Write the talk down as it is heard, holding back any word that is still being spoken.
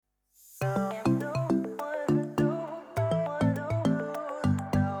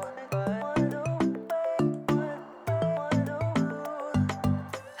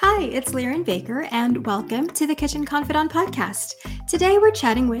Hi, it's Liren Baker, and welcome to the Kitchen Confidant podcast. Today we're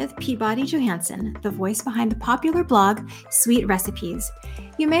chatting with Peabody Johansen, the voice behind the popular blog Sweet Recipes.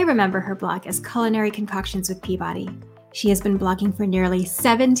 You may remember her blog as Culinary Concoctions with Peabody. She has been blogging for nearly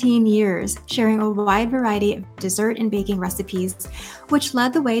 17 years, sharing a wide variety of dessert and baking recipes, which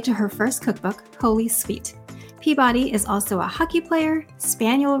led the way to her first cookbook, Holy Sweet. Peabody is also a hockey player,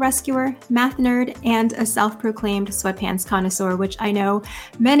 spaniel rescuer, math nerd, and a self-proclaimed sweatpants connoisseur, which I know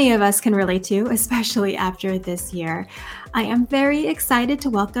many of us can relate to, especially after this year. I am very excited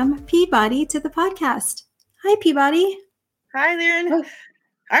to welcome Peabody to the podcast. Hi, Peabody. Hi, Liren.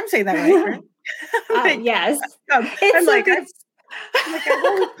 I'm saying that right? Yes. I've always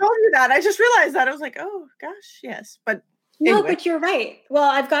told you that. I just realized that. I was like, oh, gosh, yes. But anyway. No, but you're right. Well,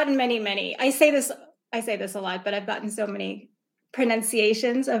 I've gotten many. I say this a lot, but I've gotten so many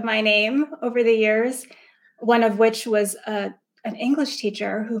pronunciations of my name over the years, one of which was an English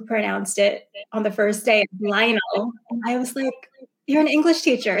teacher who pronounced it on the first day, Lionel. And I was like, you're an English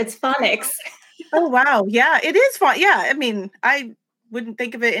teacher. It's phonics. Oh, wow. Yeah, it is fun. Yeah, I mean, I wouldn't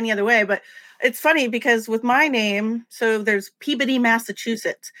think of it any other way, but it's funny because with my name, so there's Peabody,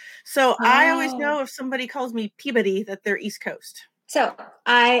 Massachusetts. So I always know if somebody calls me Peabody that they're East Coast. So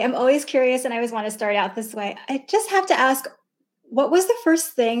I am always curious, and I always want to start out this way. I just have to ask, what was the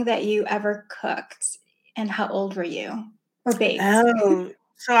first thing that you ever cooked, and how old were you, or baked? Oh,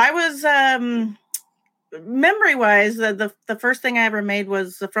 so I was, memory-wise, the first thing I ever made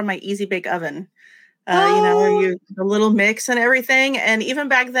was from my Easy Bake Oven. The little mix and everything. And even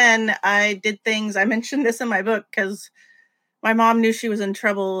back then, I did things. I mentioned this in my book because my mom knew she was in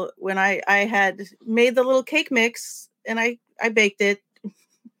trouble when I had made the little cake mix and I baked it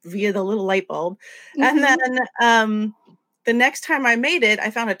via the little light bulb. Mm-hmm. And then the next time I made it, I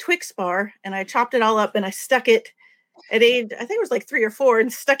found a Twix bar and I chopped it all up and I stuck it at age, I think it was like 3 or 4,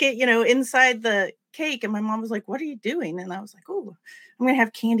 and stuck it, inside the cake. And my mom was like, what are you doing? And I was like, oh, I'm going to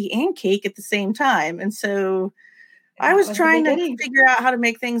have candy and cake at the same time. And so I was trying to figure out how to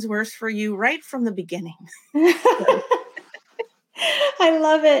make things worse for you right from the beginning. I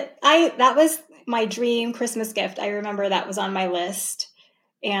love it. That was my dream Christmas gift. I remember that was on my list,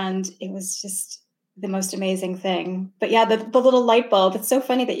 and it was just the most amazing thing. But yeah, the little light bulb, it's so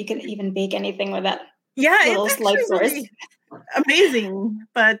funny that you can even bake anything with that. Yeah, it's actually really amazing.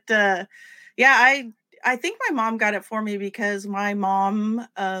 But I think my mom got it for me because my mom,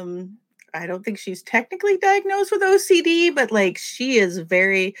 I don't think she's technically diagnosed with OCD, but like she is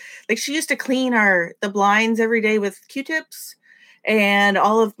very, like she used to clean the blinds every day with Q-tips, and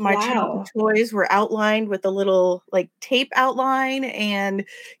all of my childhood toys were outlined with a little like tape outline, and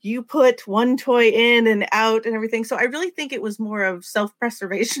you put one toy in and out and everything. So I really think it was more of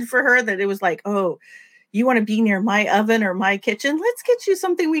self-preservation for her, that it was like, oh, you want to be near my oven or my kitchen? Let's get you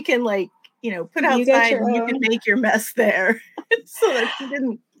something we can put outside and you can make your mess there. So that she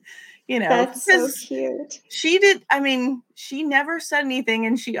didn't, That's so cute. She never said anything,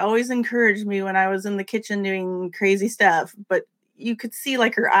 and she always encouraged me when I was in the kitchen doing crazy stuff, but you could see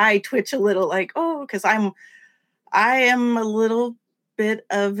like her eye twitch a little, like, oh, because I am a little bit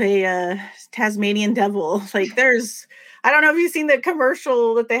of a Tasmanian devil. Like I don't know if you've seen the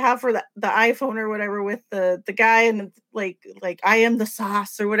commercial that they have for the iPhone or whatever with the guy and like I am the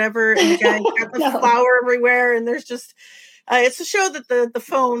sauce or whatever, and the guy got the flour everywhere, and there's just it's to show that the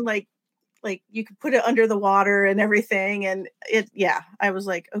phone like you could put it under the water and everything, and I was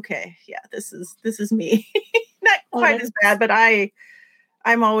like, okay, yeah, this is me. Not quite as bad, but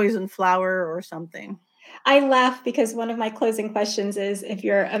I'm always in flour or something. I laugh because one of my closing questions is if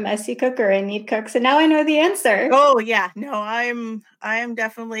you're a messy cook or a neat cook. So now I know the answer. Oh yeah, no, I am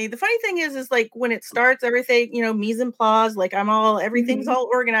definitely. The funny thing is like when it starts, everything, mise en place, like everything's all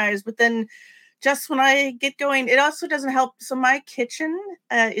organized. But then just when I get going, it also doesn't help. So my kitchen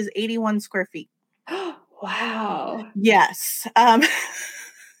is 81 square feet. Wow. Yes.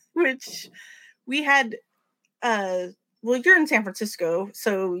 Which we had, well, you're in San Francisco,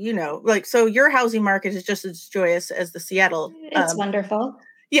 so so your housing market is just as joyous as the Seattle. It's wonderful.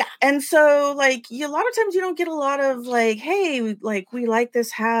 Yeah, and so like a lot of times you don't get a lot of like, hey, like we like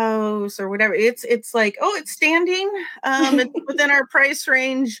this house or whatever. It's like, oh, it's standing, it's within our price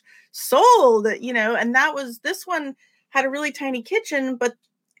range, sold, and this one had a really tiny kitchen, but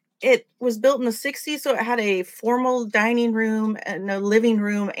it was built in the 60s, so it had a formal dining room and a living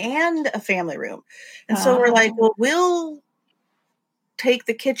room and a family room. And so we're like, well, we'll take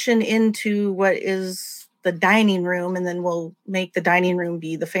the kitchen into what is the dining room, and then we'll make the dining room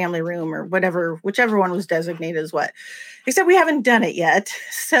be the family room or whichever one was designated as what. Except we haven't done it yet.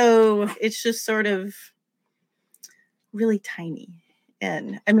 So it's just sort of really tiny.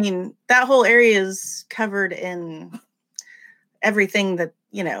 And I mean, that whole area is covered in everything that,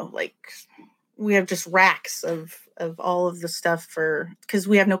 like we have just racks of all of the stuff because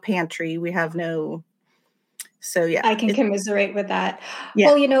we have no pantry. We have no, so yeah. I can commiserate with that. Yeah.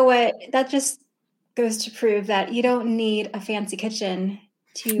 Well, you know what? That just goes to prove that you don't need a fancy kitchen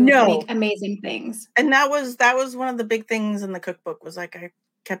to make amazing things. And that was one of the big things in the cookbook was like, I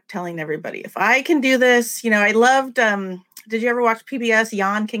kept telling everybody, if I can do this, I loved, did you ever watch PBS?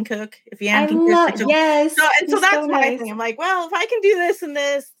 Jan Can Cook? If Jan can cook. Yes. So that's my thing. I'm like, well, if I can do this and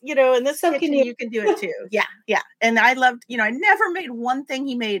this, in this So kitchen, you can do it too. Yeah. Yeah. And I loved, I never made one thing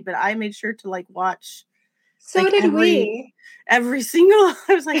he made, but I made sure to like watch. So like, did we. Every single,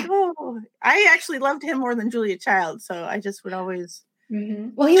 I was like, oh, I actually loved him more than Julia Child. So I just would always. Mm-hmm.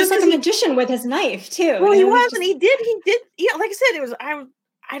 Well, he was like a magician with his knife too. Well, he was, and he did. Yeah, like I said, it was.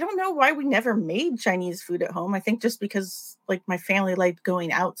 I don't know why we never made Chinese food at home. I think just because like my family liked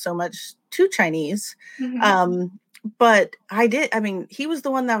going out so much to Chinese. Mm-hmm. But I did. I mean, he was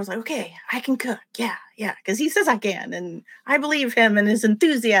the one that was like, okay, I can cook. Yeah, yeah, because he says I can, and I believe him and his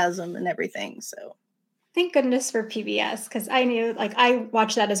enthusiasm and everything. So. Thank goodness for PBS, because I knew, like, I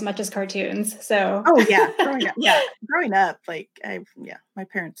watched that as much as cartoons. So. Oh yeah, growing up, like my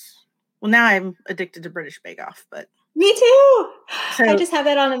parents. Well, now I'm addicted to British Bake Off, but me too. So, I just have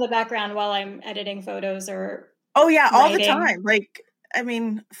that on in the background while I'm editing photos or. Oh yeah, all the time. Like, I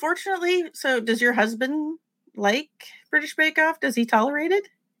mean, fortunately, so does your husband like British Bake Off? Does he tolerate it?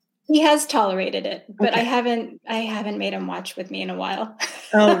 He has tolerated it, but okay. I haven't made him watch with me in a while.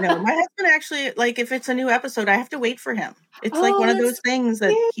 Oh no, my husband actually, like, if it's a new episode, I have to wait for him. It's like one of those things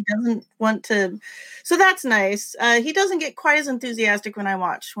that he doesn't want to. So that's nice. He doesn't get quite as enthusiastic when I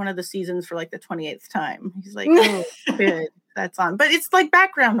watch one of the seasons for like the 28th time. He's like, oh, good, that's on. But it's like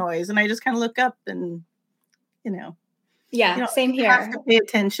background noise, and I just kind of look up and, Yeah, same here. You have to pay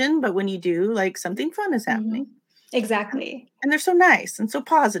attention, but when you do, like, something fun is happening. Mm-hmm. Exactly. And they're so nice and so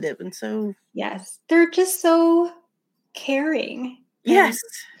positive and so. Yes, they're just so caring. Yes.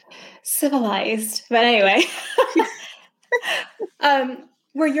 Civilized. But anyway.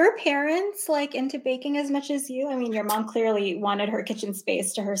 Were your parents like into baking as much as you? I mean, your mom clearly wanted her kitchen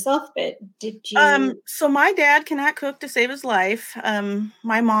space to herself, but did you? So my dad cannot cook to save his life.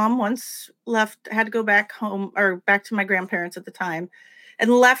 My mom once had to go back home or back to my grandparents at the time and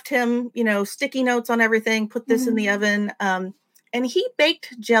left him, sticky notes on everything, put this in the oven. And he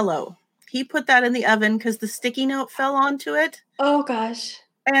baked Jell-O. He put that in the oven because the sticky note fell onto it. Oh gosh.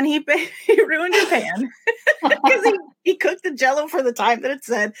 And he ruined his pan because he cooked the Jell-O for the time that it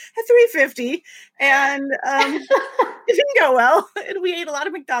said at 350, and it didn't go well. And we ate a lot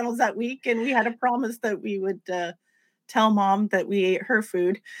of McDonald's that week, and we had a promise that we would tell Mom that we ate her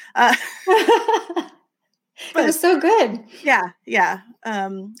food. It was so good. Yeah.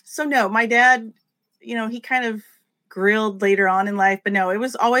 So no, my dad, he kind of grilled later on in life, but no, it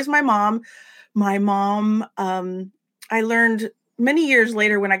was always my mom. My mom, I learned many years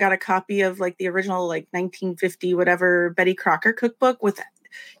later when I got a copy of like the original, like 1950, whatever, Betty Crocker cookbook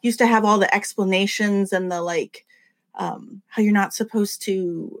used to have all the explanations and the like, how you're not supposed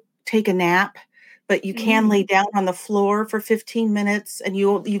to take a nap, but you can lay down on the floor for 15 minutes and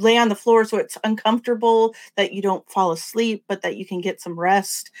you lay on the floor so it's uncomfortable that you don't fall asleep, but that you can get some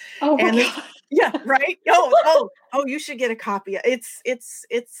rest. Oh, and yeah, right. Oh, you should get a copy.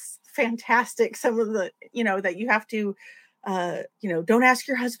 It's fantastic. Some of the, that you have to, don't ask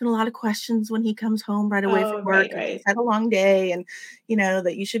your husband a lot of questions when he comes home right away from work. Right. He's had a long day, and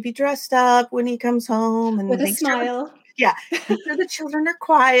that you should be dressed up when he comes home and with a smile. Make sure the children are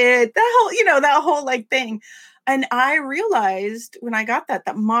quiet. That whole like thing. And I realized when I got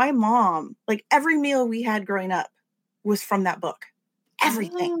that my mom, like every meal we had growing up was from that book.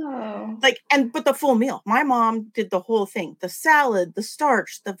 Everything. Oh. But the full meal. My mom did the whole thing. The salad, the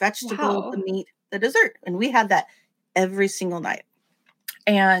starch, the vegetable, the meat, the dessert. And we had that every single night.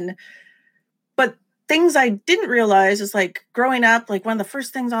 But things I didn't realize is like growing up, like one of the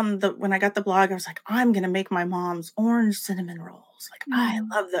first things when I got the blog, I was like, I'm going to make my mom's orange cinnamon rolls. Like, I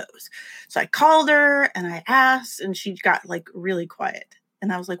love those. So I called her and I asked, and she got like really quiet.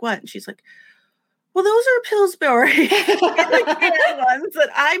 And I was like, what? And she's like, well, those are Pillsbury ones that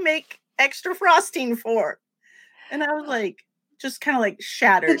I make extra frosting for. And I was like, just kind of like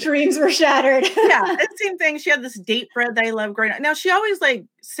shattered. The dreams were shattered. Yeah, the same thing. She had this date bread that I love growing up. Now, she always like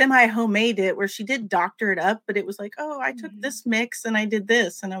semi-homemade it where she did doctor it up, but it was like, oh, I took this mix and I did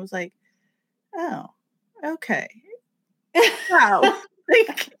this. And I was like, oh, okay. Wow.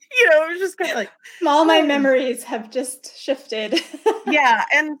 Like, just kind of like, all my memories have just shifted. Yeah.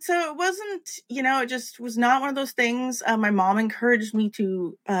 And so it wasn't, it just was not one of those things. My mom encouraged me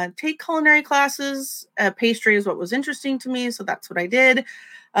to take culinary classes. Pastry is what was interesting to me. So that's what I did.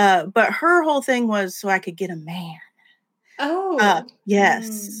 But her whole thing was so I could get a man. Oh.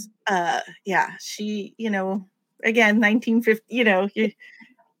 Yes. Yeah. She, again, 1950, you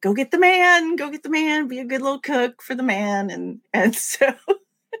go get the man, be a good little cook for the man. And so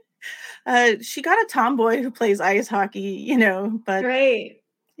she got a tomboy who plays ice hockey, but Right.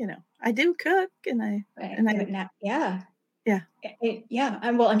 I do cook and I yeah. Yeah.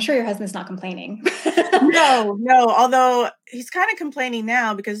 I'm sure your husband's not complaining. No, although he's kind of complaining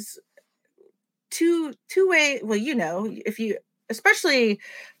now because two-way, well, especially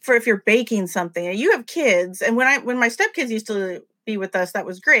if you're baking something and you have kids, and when my stepkids used to be with us, that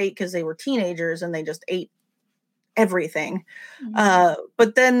was great because they were teenagers and they just ate everything.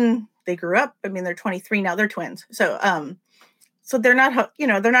 But then they grew up. I mean, they're 23 now, they're twins. So they're not,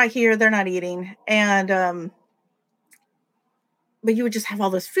 they're not here, they're not eating. And but you would just have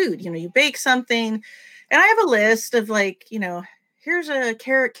all this food, you bake something, and I have a list of here's a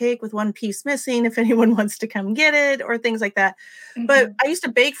carrot cake with one piece missing if anyone wants to come get it or things like that. But I used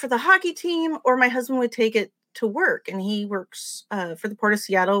to bake for the hockey team, or my husband would take it to work, and he works for the Port of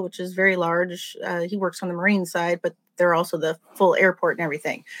Seattle, which is very large. He works on the marine side, but they're also the full airport and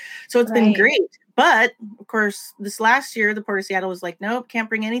everything. So it's been great. But of course, this last year, the Port of Seattle was like, nope, can't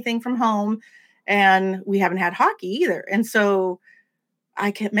bring anything from home. And we haven't had hockey either. And so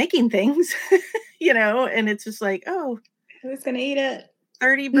I kept making things, and it's just like, oh, who's going to eat it?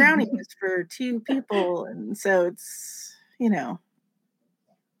 30 brownies for 2 people. And so it's,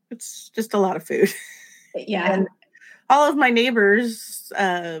 it's just a lot of food. Yeah. And all of my neighbors,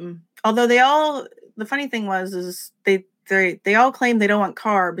 although the funny thing is they all claim they don't want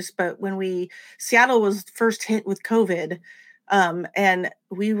carbs, but when Seattle was first hit with COVID, and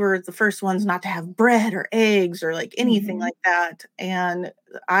we were the first ones not to have bread or eggs or anything like that. And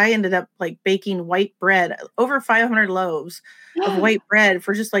I ended up baking white bread, over 500 loaves of white bread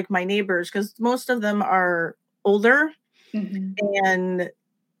for just my neighbors, because most of them are older and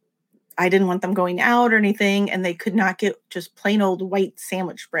I didn't want them going out or anything, and they could not get just plain old white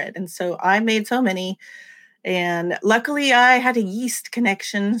sandwich bread. And so I made so many. And luckily I had a yeast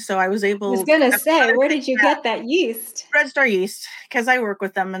connection, so I was able. I was going to say, where did you get that yeast? Red Star Yeast, because I work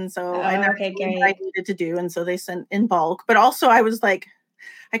with them, and so I know what I needed to do, and so they sent in bulk. But also I was I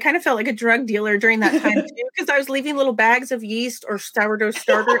kind of felt like a drug dealer during that time too, because I was leaving little bags of yeast or sourdough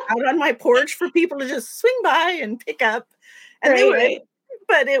starter out on my porch for people to just swing by and pick up, and they would.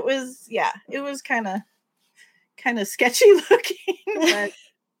 But it was kind of sketchy looking, but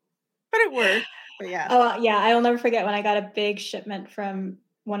it worked. But yeah. Oh, yeah. I will never forget when I got a big shipment from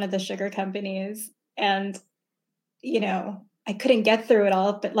one of the sugar companies, and, I couldn't get through it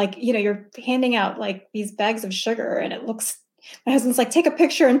all, but you're handing out these bags of sugar, and my husband's like, take a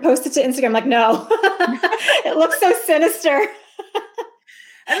picture and post it to Instagram. I'm like, no, it looks so sinister.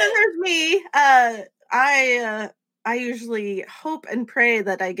 And then there's me. I usually hope and pray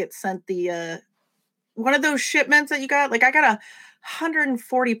that I get sent the one of those shipments that you got. I got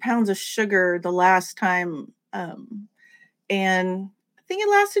 140 pounds of sugar the last time. And I think it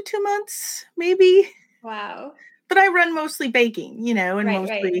lasted 2 months, maybe. Wow. But I run mostly baking, and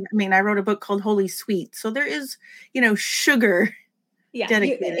mostly, I mean, I wrote a book called Holy Sweet. So there is, sugar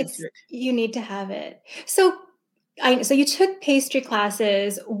dedicated to it. You need to have it. So you took pastry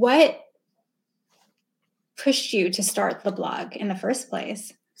classes. What pushed you to start the blog in the first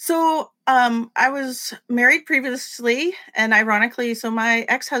place? So I was married previously, and ironically, so my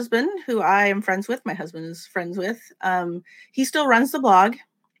ex-husband, who I am friends with, my husband is friends with, he still runs the blog.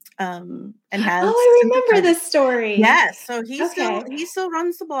 And has. Oh, I remember this story. Yes, so he still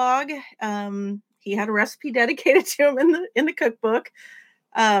runs the blog. He had a recipe dedicated to him in the cookbook.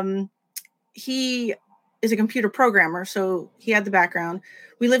 He is a computer programmer, so he had the background.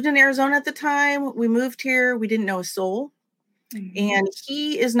 We lived in Arizona at the time. We moved here. We didn't know a soul. And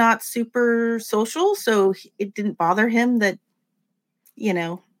he is not super social, so it didn't bother him that,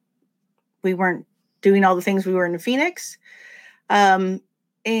 we weren't doing all the things we were in Phoenix.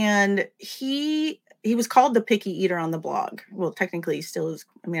 And he was called the picky eater on the blog. Well, technically he still is.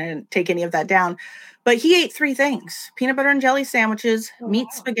 I mean, I didn't take any of that down, but he ate 3 things: peanut butter and jelly sandwiches, meat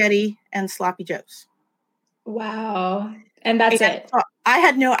spaghetti, and sloppy joes. Wow. And that's it. I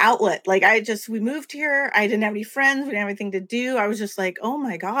had no outlet. We moved here. I didn't have any friends. We didn't have anything to do. I was just like, oh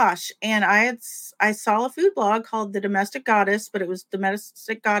my gosh. And I saw a food blog called The Domestic Goddess, but it was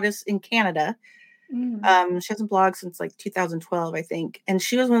Domestic Goddess in Canada. She hasn't blogged since 2012, I think. And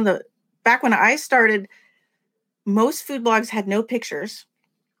she was one of back when I started, most food blogs had no pictures.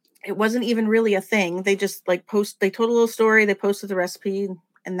 It wasn't even really a thing. They just like they told a little story, they posted the recipe,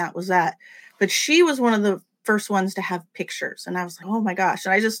 and that was that. But she was one of the first ones to have pictures. And I was like, oh my gosh.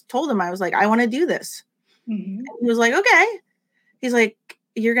 And I just told him, I was like, I want to do this. Mm-hmm. He was like, okay. He's like,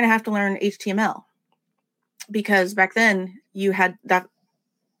 you're going to have to learn HTML. Because back then you had that.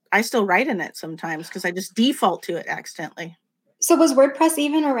 I still write in it sometimes because I just default to it accidentally. So was WordPress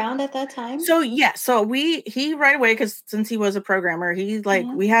even around at that time? So yeah, so he right away, because since he was a programmer, he like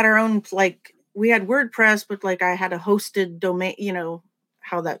we had our own, like we had WordPress, but like I had a hosted domain, you know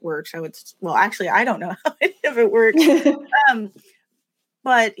how that works. Well, actually I don't know how any of it works.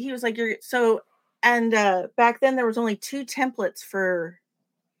 But he was like, and back then there was only 2 templates for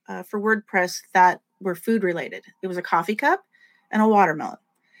WordPress that were food related. It was a coffee cup and a watermelon.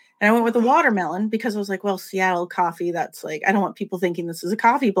 And I went with the watermelon because I was like, well, Seattle coffee, that's like, I don't want people thinking this is a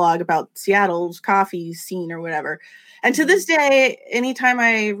coffee blog about Seattle's coffee scene or whatever. And to this day, anytime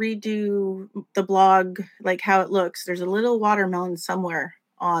I redo the blog, like how it looks, there's a little watermelon somewhere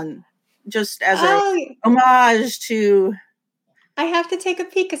on, just as a homage to. I have to take a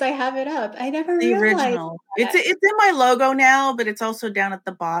peek because I have it up. I never the realized original. It's in my logo now, but it's also down at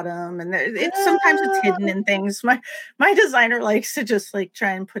the bottom, and sometimes it's hidden in things. My designer likes to just like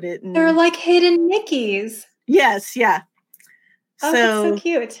try and put it in. They're like hidden Mickeys. Yes, yeah. Oh, that's so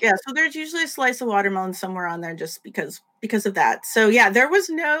cute. Yeah, so there's usually a slice of watermelon somewhere on there just because of that. So yeah, there was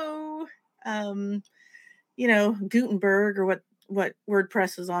no Gutenberg or what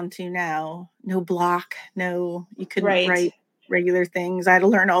WordPress is onto now. No block, no, you couldn't write regular things. I had to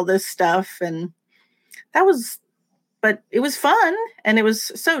learn all this stuff, and but it was fun, and it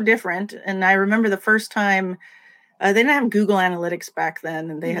was so different. And I remember the first time they didn't have Google Analytics back then,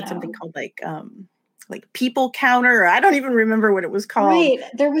 and they had something called like people counter. I don't even remember what it was called. Right,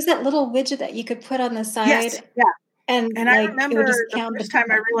 there was that little widget that you could put on the side. Yes, yeah. And like, I remember the first time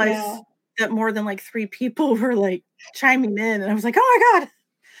I realized that more than like 3 people were like chiming in, and I was like, oh my god,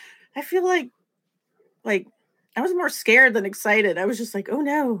 I feel like I was more scared than excited. I was just like, oh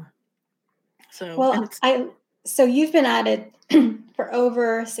no. So so you've been at it for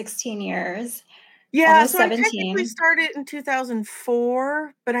over 16 years. Yeah, so 17. I technically started in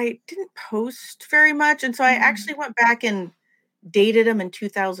 2004, but I didn't post very much. And so I actually went back and dated them in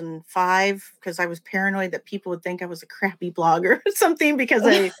 2005 because I was paranoid that people would think I was a crappy blogger or something which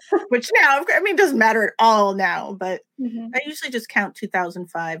now, I mean, it doesn't matter at all now, but I usually just count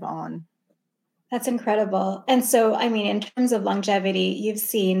 2005 on. That's incredible. And so, I mean, in terms of longevity, you've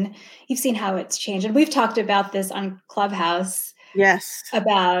seen how it's changed. And we've talked about this on Clubhouse. Yes.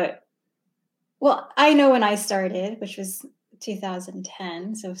 Well, I know when I started, which was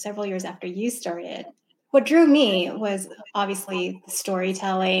 2010, so several years after you started, what drew me was obviously the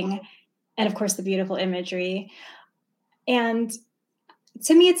storytelling and, of course, the beautiful imagery. And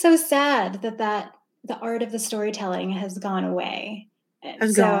to me, it's so sad that the art of the storytelling has gone away.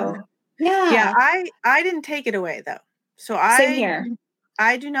 Gone. Yeah. I didn't take it away though. So Same here.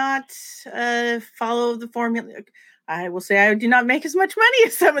 I do not follow the formula. I will say I do not make as much money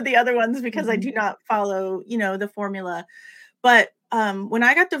as some of the other ones because I do not follow, the formula. But when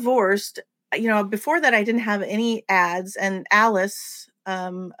I got divorced, before that I didn't have any ads, and Alice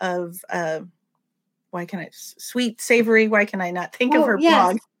of why can I sweet savory? Why can I not think of her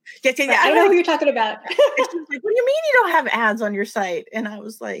blog? Yeah, I know who you're talking about. She was like, what do you mean you don't have ads on your site? And I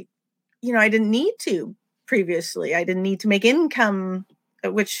was like, I didn't need to previously. I didn't need to make income,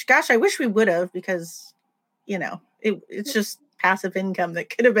 which, gosh, I wish we would have, because, it's just passive income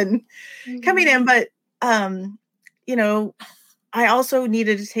that could have been coming in. But, I also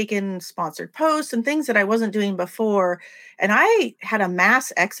needed to take in sponsored posts and things that I wasn't doing before. And I had a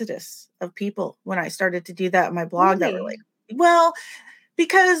mass exodus of people when I started to do that on my blog. That were like, well,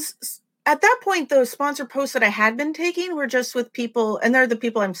 because at that point, those sponsored posts that I had been taking were just with people, and they're the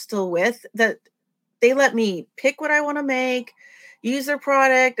people I'm still with, that they let me pick what I want to make, use their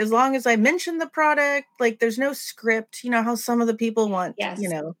product, as long as I mention the product. Like, there's no script. You know how some of the people want,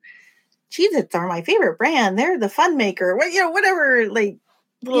 Cheez-Its are my favorite brand. They're the fun maker. Whatever. Like,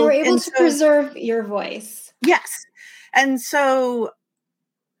 you were able to preserve your voice. Yes. And so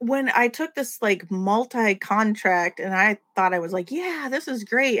when I took this like multi-contract, and I thought I was like, yeah, this is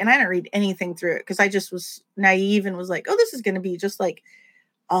great. And I didn't read anything through it because I just was naive and was like, oh, this is going to be just like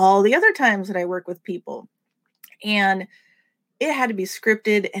all the other times that I work with people. And it had to be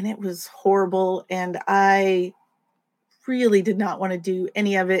scripted, and it was horrible. And I really did not want to do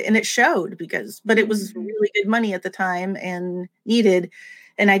any of it. And it showed but it was really good money at the time and needed.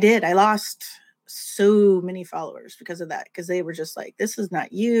 And I lost so many followers because of that, because they were just like, this is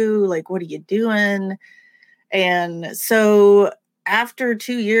not you, like, what are you doing? And so after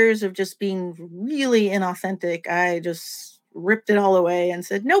 2 years of just being really inauthentic, I just ripped it all away and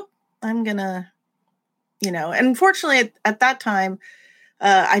said, nope, I'm gonna, and unfortunately at that time,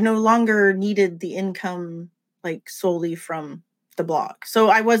 I no longer needed the income like solely from the blog. So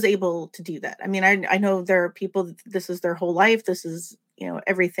I was able to do that. I mean, I know there are people that this is their whole life. This is,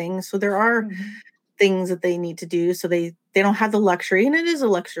 everything. So there are things that they need to do. So they don't have the luxury, and it is a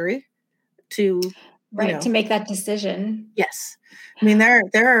luxury to, to make that decision. Yes. I mean, there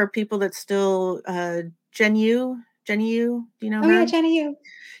are people that still, Jenny Yu, do you know her? Yeah, Jenny Yu.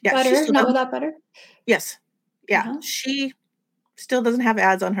 Yeah, butter, not without butter. Yes. Yeah. She still doesn't have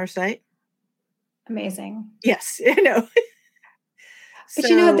ads on her site. Amazing. Yes, I know. But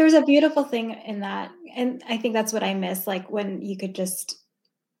you know what? There's a beautiful thing in that. And I think that's what I miss. Like when you could just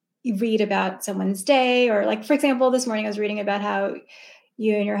read about someone's day, or like, for example, this morning I was reading about how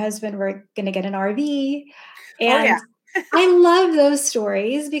you and your husband were going to get an RV. And I love those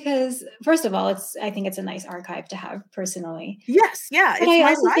stories because, first of all, I think it's a nice archive to have personally. Yes. Yeah. But I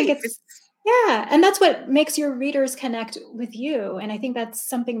also think and that's what makes your readers connect with you. And I think that's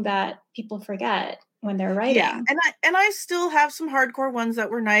something that people forget when they're writing. Yeah. And I still have some hardcore ones that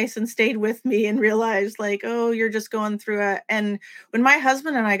were nice and stayed with me and realized like, oh, you're just going through it. And when my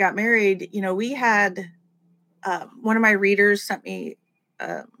husband and I got married, we had, one of my readers sent me,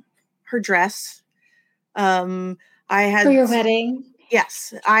 her dress. I had for your wedding.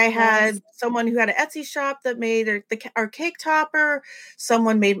 Yes, I had someone who had an Etsy shop that made our cake topper.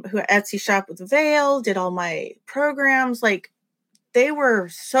 Someone who had Etsy shop with veil, did all my programs. Like they were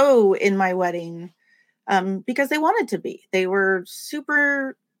so in my wedding, because they wanted to be. They were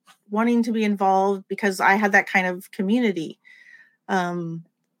super wanting to be involved because I had that kind of community,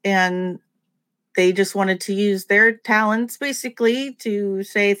 and they just wanted to use their talents basically to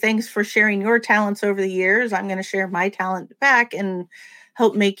say, thanks for sharing your talents over the years. I'm going to share my talent back and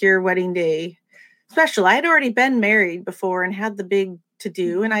help make your wedding day special. I had already been married before and had the big to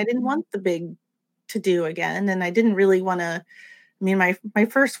do, and I didn't want the big to do again. And I didn't really want to, my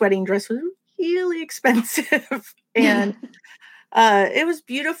first wedding dress was really expensive and it was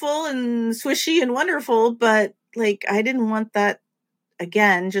beautiful and swishy and wonderful, but like, I didn't want that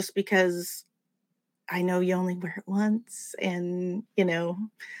again, just because I know you only wear it once. And,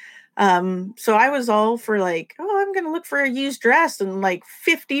 so I was all for like, oh, I'm going to look for a used dress. And like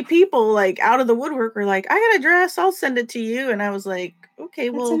 50 people like out of the woodwork were like, I got a dress, I'll send it to you. And I was like, okay,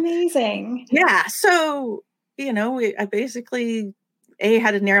 that's amazing. Yeah. So, I basically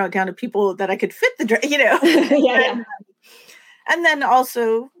had to narrow it down to people that I could fit the dress, yeah. And then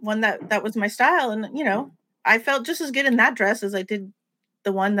also one that was my style. And, I felt just as good in that dress as I did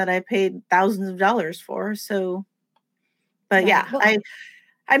the one that I paid thousands of dollars for. So, but I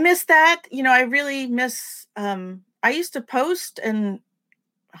miss that. I really miss, I used to post and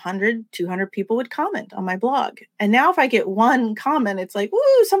 100, 200 people would comment on my blog. And now if I get one comment, it's like, woo,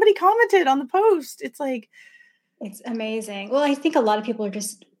 somebody commented on the post. It's like, it's amazing. Well, I think a lot of people are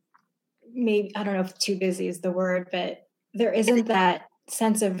just maybe, I don't know if too busy is the word, but there isn't that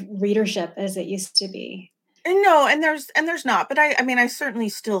sense of readership as it used to be. No, and there's not, but I certainly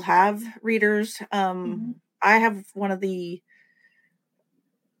still have readers. I have I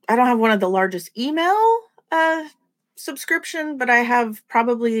don't have one of the largest email subscription, but I have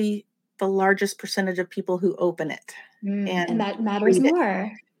probably the largest percentage of people who open it. And that matters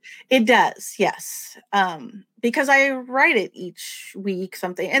more. It does, yes. Because I write it each week,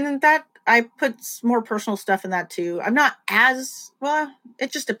 something, and that I put more personal stuff in that too. I'm not as well.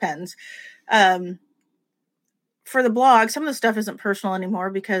 It just depends. For the blog, some of the stuff isn't personal anymore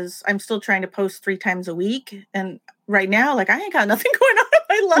because I'm still trying to post 3 times a week. And right now, like, I ain't got nothing going on in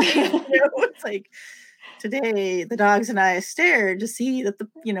my life. It's like today, the dogs and I stared to see that the,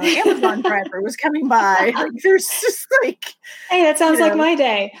 Amazon driver was coming by. Like, there's just like, hey, that sounds like my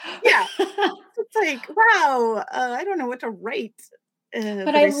day. Yeah. It's like, wow, I don't know what to write.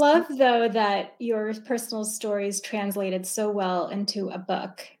 But I love, though, that your personal stories translated so well into a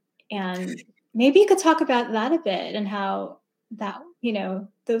book. And maybe you could talk about that a bit and how that,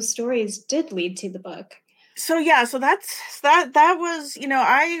 those stories did lead to the book. So, yeah, so that was,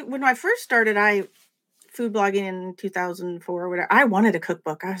 when I first started, food blogging in 2004 or whatever, I wanted a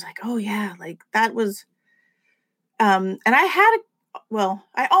cookbook. I was like, oh yeah, like that was, and I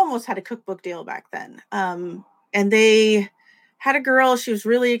almost had a cookbook deal back then. And they had a girl, she was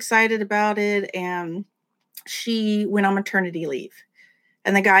really excited about it. And she went on maternity leave.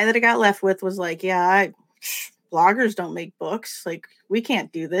 And the guy that I got left with was like, yeah, bloggers don't make books. Like, we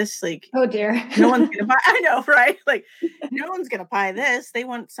can't do this. Like, oh dear. No one's going to buy, I know, right? Like, no one's going to buy this. They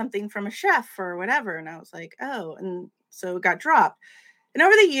want something from a chef or whatever. And I was like, oh, and so it got dropped. And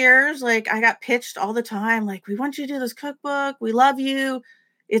over the years, like, I got pitched all the time, like, we want you to do this cookbook. We love you.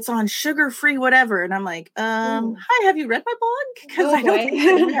 It's on sugar-free, whatever. And I'm like, hi, have you read my blog? Because I don't think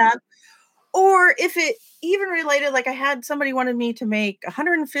that you have. Or if it even related, like, I had somebody wanted me to make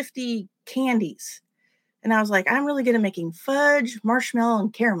 150 candies. And I was like, I'm really good at making fudge, marshmallow,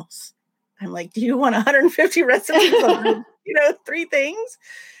 and caramels. I'm like, do you want 150 recipes of, 3 things?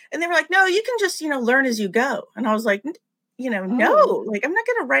 And they were like, no, you can just, learn as you go. And I was like, no, like, I'm not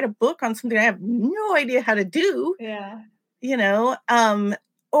going to write a book on something I have no idea how to do. Yeah.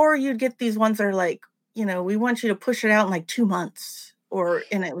 Or you'd get these ones that are like, we want you to push it out in like 2 months.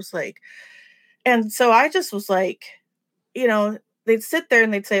 And it was like, and so I just was like, they'd sit there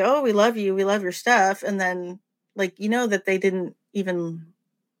and they'd say, oh, we love you. We love your stuff. And then like, that they didn't even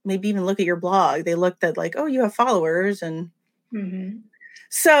look at your blog. They looked at like, oh, you have followers. And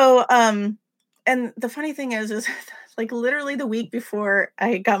so, and the funny thing is like literally the week before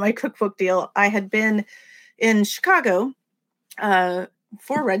I got my cookbook deal, I had been in Chicago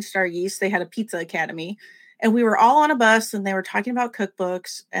for Red Star Yeast. They had a pizza academy. And we were all on a bus and they were talking about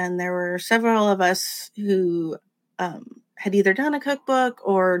cookbooks. And there were several of us who had either done a cookbook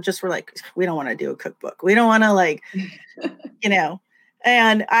or just were like, we don't want to do a cookbook. We don't want to like,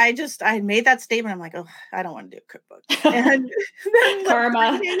 and I made that statement. I'm like, oh, I don't want to do a cookbook. And then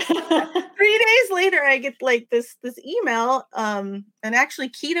Karma. 3 days later, I get like this email. And actually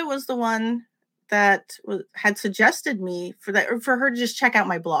Keita was the one that had suggested me for her to just check out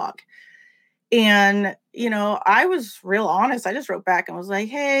my blog. And, I was real honest. I just wrote back and was like,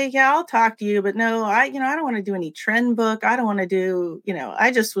 hey, yeah, I'll talk to you. But no, I don't want to do any trend book. I don't want to do,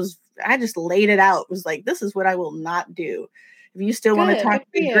 I just laid it out. It was like, this is what I will not do. If you still want to talk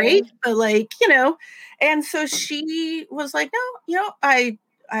to me, great. But like, and so she was like, no,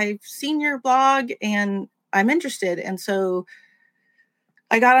 I've seen your blog and I'm interested. And so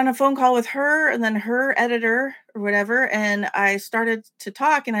I got on a phone call with her and then her editor or whatever. And I started to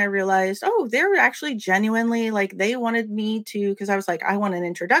talk and I realized, oh, they're actually genuinely like, they wanted me to, because I was like, I want an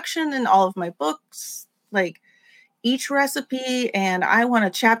introduction in all of my books, like each recipe. And I want a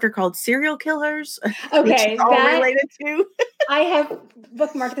chapter called Serial Killers. Okay. Which is all related to. I have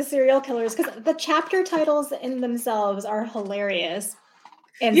bookmarked the Serial Killers because the chapter titles in themselves are hilarious.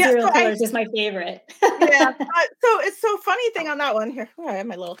 And Serial Killers is my favorite. Yeah. So it's so funny thing on that one here. Oh, I have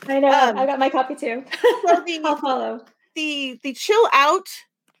my little. I know. I got my copy too. So I'll follow. The Chill Out,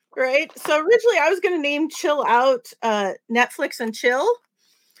 right? So originally I was going to name Chill Out Netflix and Chill,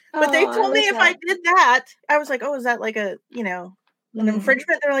 but they told me if I did that, I was like, oh, is that like a an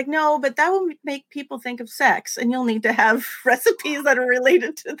infringement? They're like, no, but that will make people think of sex, and you'll need to have recipes that are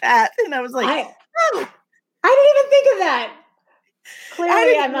related to that. And I was like, I didn't even think of that.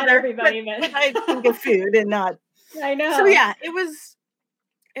 Clearly, I'm not everybody, but I think of food and not. I know. So yeah, it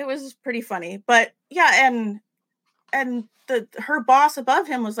was pretty funny, but yeah, and her boss above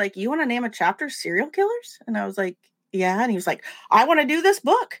him was like, "You want to name a chapter Serial Killers?" And I was like, "Yeah." And he was like, "I want to do this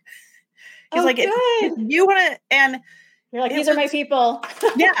book." He's like, if "You want to?" And you're like, "These are my people."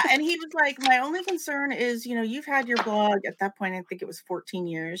 Yeah, and he was like, "My only concern is, you've had your blog at that point. I think it was 14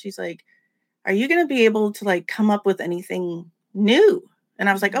 years." He's like, "Are you going to be able to like come up with anything new?" And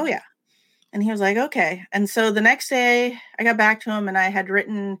I was like, oh yeah. And he was like, okay. And so the next day I got back to him and I had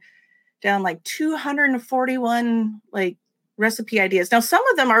written down like 241 like recipe ideas. Now some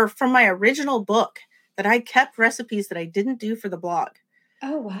of them are from my original book that I kept recipes that I didn't do for the blog.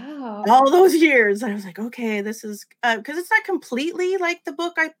 Oh wow. All those years. I was like, okay, this is because it's not completely like the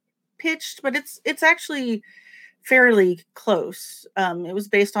book I pitched, but it's actually fairly close. It was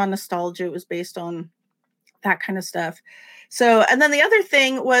based on nostalgia. It was based on that kind of stuff. So, and then the other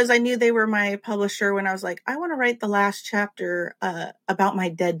thing was I knew they were my publisher when I was like, I want to write the last chapter about my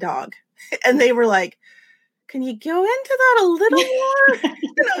dead dog. And they were like, can you go into that a little more?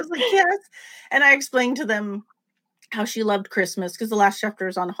 And I was like, yes. And I explained to them how she loved Christmas because the last chapter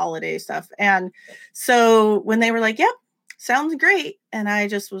is on holiday stuff. And so when they were like, yep, sounds great. And I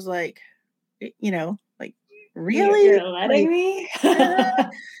just was like, like, really? You're letting me?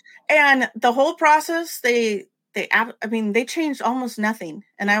 And the whole process, they changed almost nothing.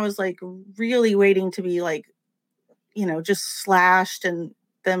 And I was like really waiting to be like, just slashed and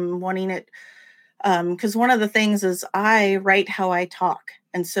them wanting it. Because one of the things is I write how I talk.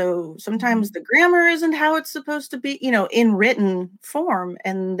 And so sometimes the grammar isn't how it's supposed to be, in written form.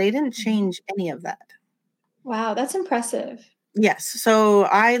 And they didn't change any of that. Wow, that's impressive. Yes. So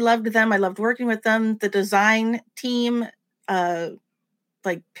I loved them. I loved working with them. The design team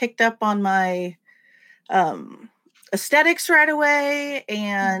like picked up on my aesthetics right away.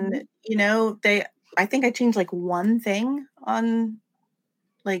 And, I think I changed like one thing on,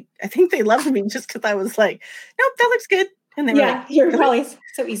 like, I think they loved me just because I was like, nope, that looks good. And they were like, you're really? probably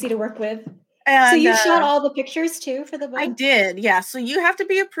so easy to work with. And so you shot all the pictures too for the book? I did, yeah. So you have to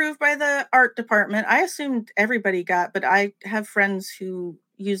be approved by the art department. I assumed everybody got, but I have friends who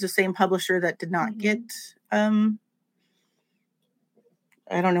use the same publisher that did not get, I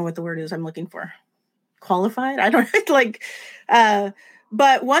don't know what the word is I'm looking for. Qualified? I don't like,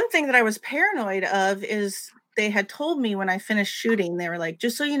 but one thing that I was paranoid of is they had told me when I finished shooting, they were like,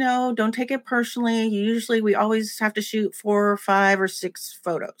 just so you know, don't take it personally. We always have to shoot 4 or 5 or 6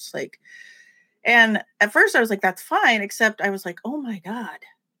 photos. Like, and at first I was like, that's fine, except I was like, oh my God,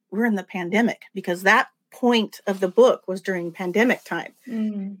 we're in the pandemic, because that point of the book was during pandemic time.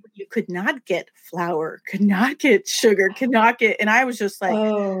 You could not get flour, could not get sugar, and I was just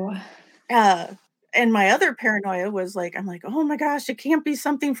like, and my other paranoia was like, I'm like, oh my gosh, it can't be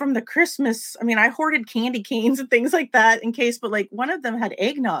something from the Christmas. I mean, I hoarded candy canes and things like that in case, but like one of them had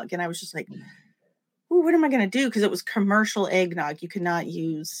eggnog, and I was just like, ooh, what am I going to do? Because it was commercial eggnog. You could not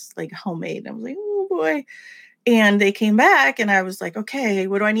use like homemade. I was like, oh boy. And they came back and I was like, okay,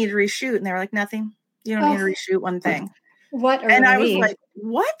 what do I need to reshoot? And they were like, nothing. You don't need to reshoot one thing. What a and relief. I was like,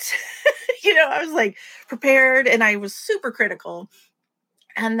 what? I was like prepared, and I was super critical.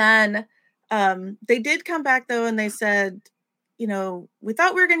 And then they did come back though, and they said, we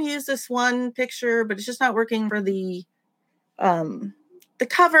thought we were going to use this one picture, but it's just not working for the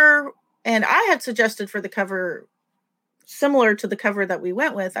cover. And I had suggested for the cover similar to the cover that we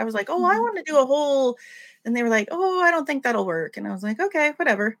went with. I was like, oh, I want to do a whole, and they were like, oh, I don't think that'll work. And I was like, okay,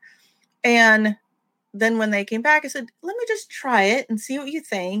 whatever. And then when they came back, I said, let me just try it and see what you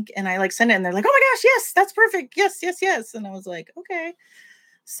think. And I like sent it, and they're like, oh my gosh, yes, that's perfect. Yes, yes, yes. And I was like, okay.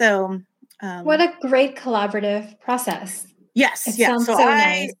 So what a great collaborative process. Yes. It sounds so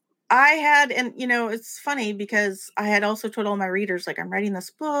nice. I had, and it's funny because I had also told all my readers, like, I'm writing this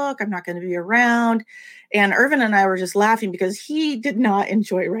book, I'm not going to be around. And Irvin and I were just laughing because he did not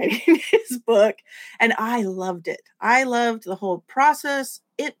enjoy writing his book. And I loved it. I loved the whole process.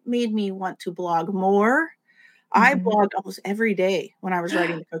 It made me want to blog more. I blogged almost every day when I was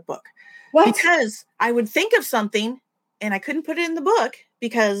writing the cookbook. What? Because I would think of something and I couldn't put it in the book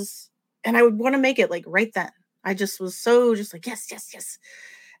and I would want to make it like right then. I just was so just like, yes, yes, yes.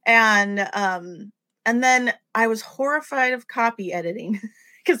 And then I was horrified of copy editing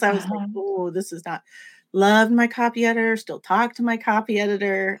because I was like, oh, this is not. Loved my copy editor, still talk to my copy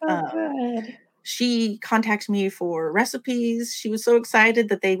editor. Good. She contacted me for recipes. She was so excited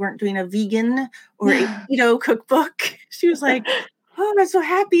that they weren't doing a vegan or a keto cookbook. She was like, oh, I'm so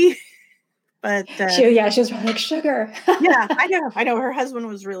happy. But she was like, sugar. Yeah, I know. Her husband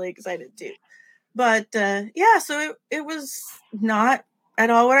was really excited too. But so it was not at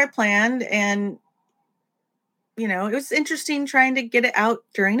all what I planned. And, it was interesting trying to get it out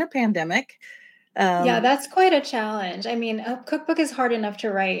during a pandemic. That's quite a challenge. I mean, a cookbook is hard enough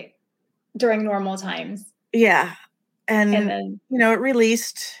to write during normal times. Yeah. And then, it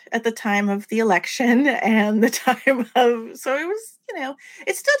released at the time of the election and the time of, so it was,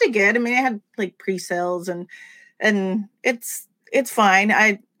 it still did good. I mean, I had like pre-sales and it's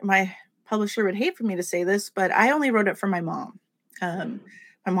fine. My publisher would hate for me to say this, but I only wrote it for my mom.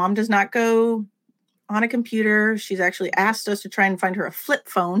 My mom does not go on a computer. She's actually asked us to try and find her a flip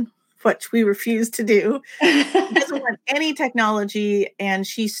phone, which we refuse to do. She doesn't want any technology, and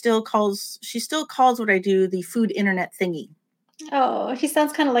she still calls what I do the food internet thingy. Oh, he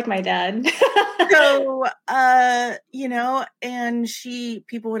sounds kind of like my dad. So, and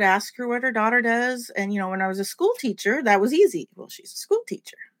people would ask her what her daughter does. And, when I was a school teacher, that was easy. Well, she's a school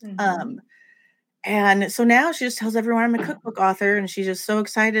teacher. And so now she just tells everyone I'm a cookbook author, and she's just so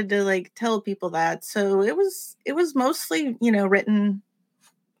excited to like tell people that. So it was mostly, written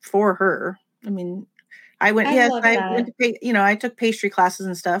for her. I mean, I went to pay, I took pastry classes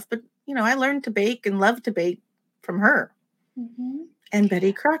and stuff, but I learned to bake and love to bake from her. And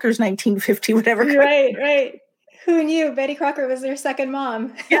Betty Crocker's 1950, whatever. Right. Who knew Betty Crocker was their second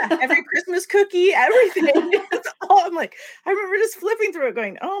mom? Yeah, every Christmas cookie, everything. I'm like, I remember just flipping through it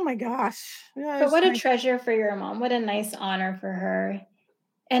going, oh my gosh. But what a treasure for your mom. What a nice honor for her.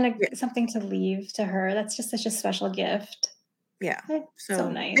 And something to leave to her. That's just such a special gift. Yeah.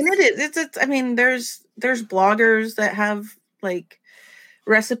 So nice. And it is. It's I mean, there's bloggers that have like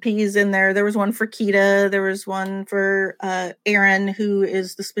recipes in there. There was one for Kita. There was one for Erin, who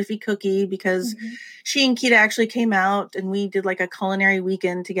is the Spiffy Cookie, because she and Kita actually came out and we did like a culinary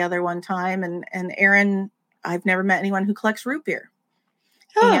weekend together one time. And Erin, I've never met anyone who collects root beer.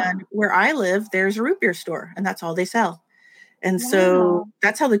 And where I live, there's a root beer store, and that's all they sell. And so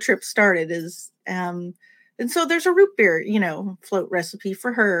that's how the trip started is, and so there's a root beer, float recipe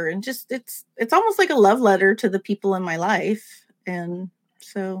for her. And just, it's almost like a love letter to the people in my life. And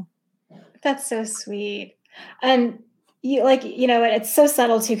so. That's so sweet. And it's so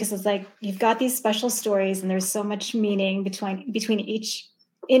subtle too, because it's like, you've got these special stories and there's so much meaning between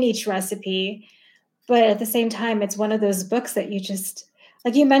each recipe. But at the same time, it's one of those books that you just,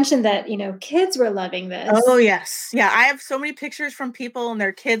 like you mentioned that, kids were loving this. Oh, yes. Yeah. I have so many pictures from people and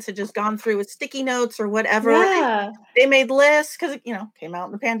their kids had just gone through with sticky notes or whatever. Yeah. They made lists because, it, came out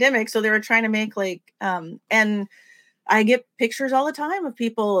in the pandemic. So they were trying to make and I get pictures all the time of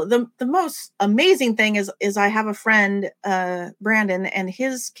people. The most amazing thing is I have a friend, Brandon, and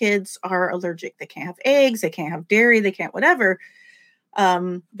his kids are allergic. They can't have eggs. They can't have dairy. They can't whatever.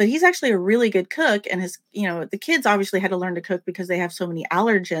 But he's actually a really good cook, and his, the kids obviously had to learn to cook because they have so many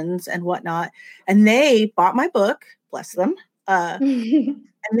allergens and whatnot. And they bought my book, bless them. And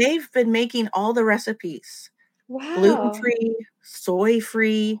they've been making all the recipes, gluten-free,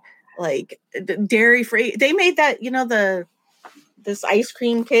 soy-free, like dairy-free. They made that, this ice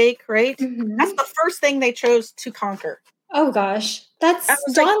cream cake, right? That's the first thing they chose to conquer. Oh gosh, that's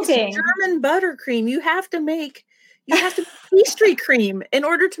daunting. Like, German buttercream. You have to make pastry cream in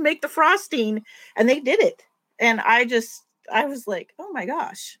order to make the frosting. And they did it. And I was like, oh my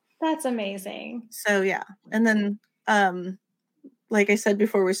gosh. That's amazing. So yeah. And then, like I said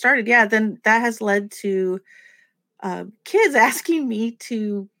before we started, then that has led to kids asking me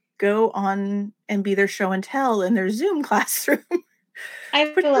to go on and be their show and tell in their Zoom classroom. I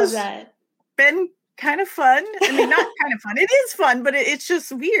love that. Been kind of fun. I mean, not kind of fun. It is fun, but it's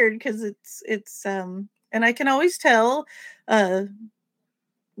just weird because it's and I can always tell, that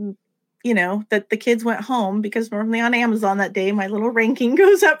the kids went home, because normally on Amazon that day, my little ranking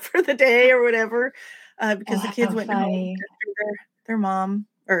goes up for the day or whatever, because the kids went home after their mom,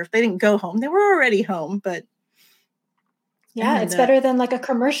 or if they didn't go home, they were already home. But it's better than like a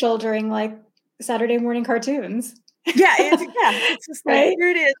commercial during like Saturday morning cartoons. It's just like, right? Here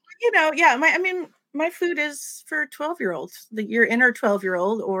it is. My food is for 12-year-olds, your inner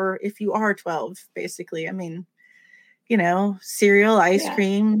 12-year-old, or if you are 12, basically. I mean, cereal, ice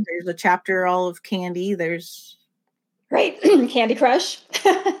cream. There's a chapter all of candy. There's Candy Crush.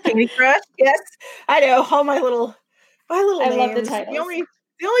 Candy Crush. Yes, I know. All my little I names. Love the titles. The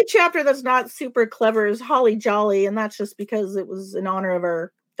only chapter that's not super clever is Holly Jolly, and that's just because it was in honor of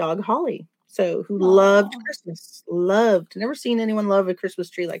our dog Holly. So who loved Christmas, never seen anyone love a Christmas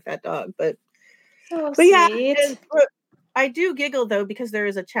tree like that dog, but sweet. I do giggle though, because there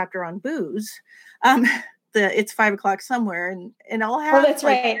is a chapter on booze. It's 5 o'clock somewhere, and I'll have that's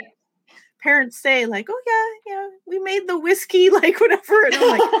right. Parents say like, oh yeah, we made the whiskey, like whatever, and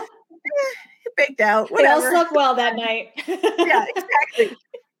I'm like, it baked out. Whatever. They all slept well that night. Yeah, exactly.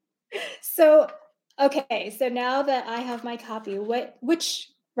 So now that I have my copy, which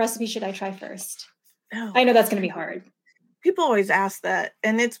recipe should I try first? Oh, I know that's going to be hard. People always ask that,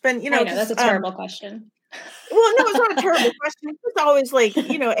 and it's been, I know that's a terrible question. Well, no, it's not a terrible question. It's always like,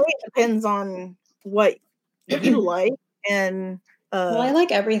 it depends on what you like, and I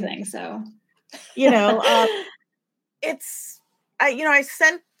like everything, so it's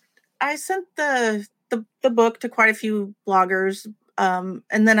I sent the book to quite a few bloggers, and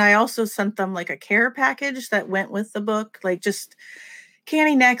then I also sent them like a care package that went with the book, like just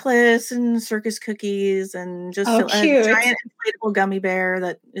candy necklace and circus cookies and just a giant inflatable gummy bear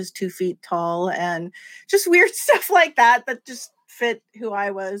that is 2 feet tall, and just weird stuff like that just fit who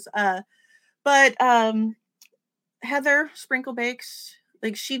I was. But Heather Sprinkle Bakes,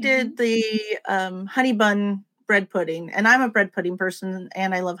 like she did the honey bun bread pudding, and I'm a bread pudding person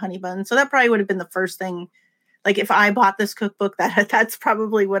and I love honey bun. So that probably would have been the first thing. Like if I bought this cookbook, that's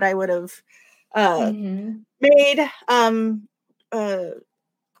probably what I would have made.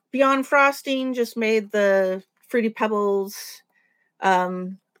 Beyond Frosting just made the Fruity Pebbles.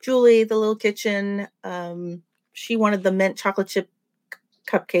 Julie, the Little Kitchen, she wanted the mint chocolate chip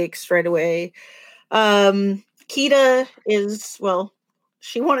cupcakes right away. Kita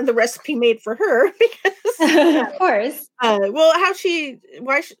she wanted the recipe made for her because of course. So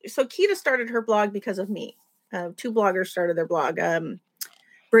Kita started her blog because of me. 2 bloggers started their blog.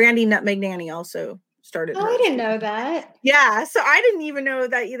 Brandy Nutmeg Nanny also started. I didn't know that. Yeah, so I didn't even know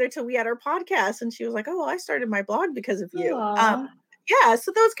that either till we had our podcast, and she was like, "Oh, well, I started my blog because of you." Yeah,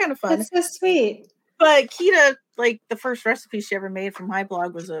 so that was kind of fun. That's so sweet. But Kita, like the first recipe she ever made from my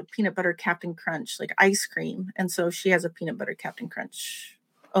blog was a peanut butter Captain Crunch, like ice cream. And so she has a peanut butter Captain Crunch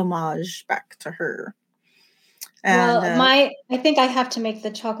homage back to her. And Well, I think I have to make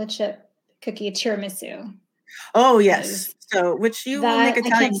the chocolate chip cookie tiramisu. oh yes, so which you will make I can't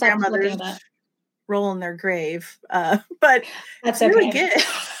Italian stop looking grandmothers at that. roll in their grave, but That's it's really okay. good.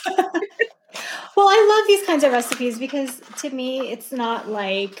 Well, I love these kinds of recipes because to me, it's not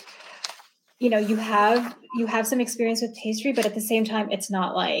like, you have some experience with pastry, but at the same time, it's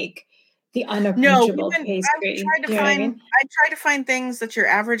not like the No, unapproachable pastry. Do you know what I mean? I try to find things that your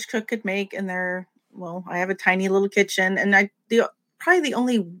average cook could make, and I have a tiny little kitchen, and probably the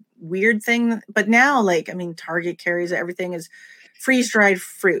only weird thing, but now, like, I mean, Target carries everything is freeze-dried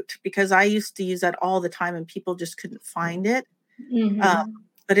fruit, because I used to use that all the time and people just couldn't find it. Mm-hmm.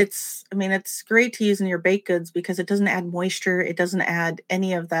 But it's great to use in your baked goods because it doesn't add moisture. It doesn't add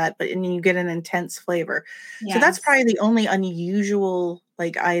any of that, and you get an intense flavor. Yes. So that's probably the only unusual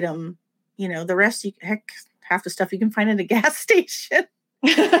like item. The rest, half the stuff you can find at a gas station,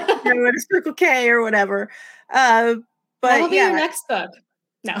 at a Circle K or whatever. But that'll be your next book.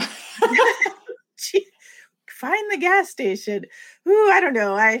 No. Find the gas station. Ooh, I don't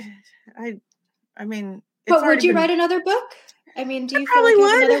know. I mean, but would you write another book? I mean, do you feel like you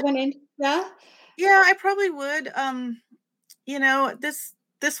have another one in? Yeah. Yeah, I probably would.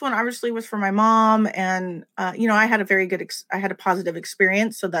 This one obviously was for my mom, and I had a positive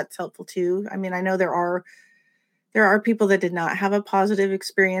experience, so that's helpful too. I mean, I know there are people that did not have a positive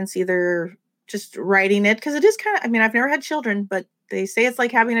experience either, just writing it, because it is kind of. I mean, I've never had children, but they say it's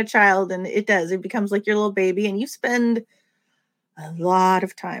like having a child, and it does. It becomes like your little baby, and you spend a lot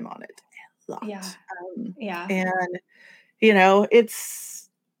of time on it. A lot. Yeah. Yeah. And it's.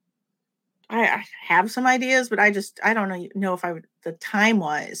 I have some ideas, but I don't know if I would, the time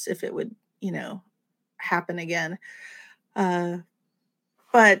wise, if it would, happen again.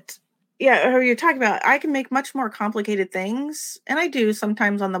 But yeah, you're talking about, I can make much more complicated things, and I do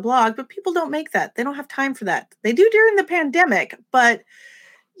sometimes on the blog, but people don't make that. They don't have time for that. They do during the pandemic, but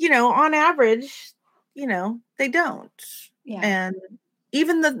on average, they don't. Yeah. And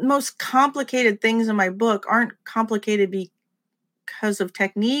even the most complicated things in my book aren't complicated because of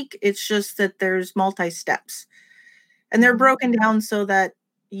technique. It's just that there's multi-steps, and they're broken down so that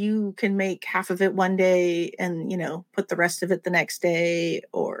you can make half of it one day and put the rest of it the next day,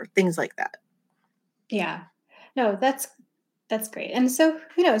 or things like that. Yeah, no, that's great. And so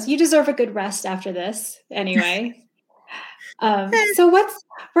who knows, you deserve a good rest after this anyway. So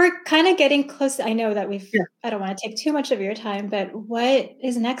we're kind of getting close. I know that I don't want to take too much of your time, but what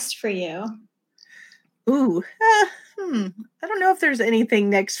is next for you? Ooh, I don't know if there's anything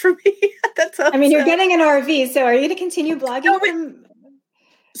next for me. I mean, you're getting an RV, so are you going to continue blogging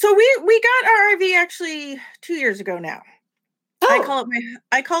So we got our RV actually 2 years ago now. Oh.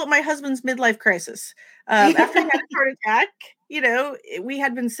 I call it my husband's midlife crisis. After he had a heart attack, we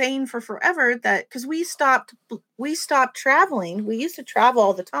had been saying for forever that, because we stopped traveling. We used to travel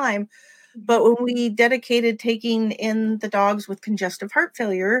all the time, but when we dedicated taking in the dogs with congestive heart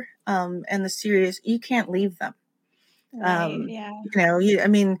failure, and the serious, you can't leave them. Right, yeah. I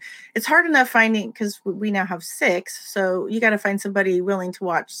mean, it's hard enough finding, because we now have 6, so you got to find somebody willing to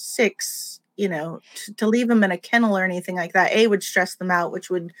watch 6, to leave them in a kennel or anything like that. Would stress them out, which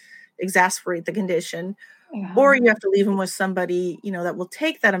would exacerbate the condition. Yeah. Or you have to leave them with somebody, that will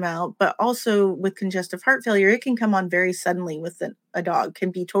take that amount. But also with congestive heart failure, it can come on very suddenly with a dog,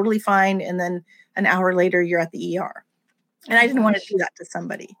 can be totally fine, and then an hour later you're at the ER. And I didn't want to do that to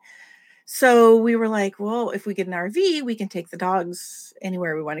somebody. So we were like, well, if we get an RV, we can take the dogs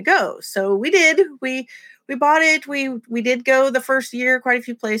anywhere we want to go. So we did. We bought it. We did go the first year quite a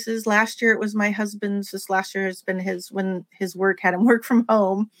few places. Last year it was my husband's. This last year has been when his work had him work from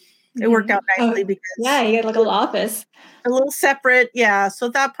home. It worked out nicely because you had like a little office, a little separate. Yeah, so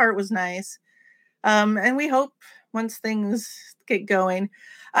that part was nice. And we hope once things get going.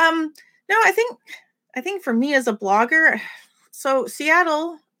 No, I think for me as a blogger, so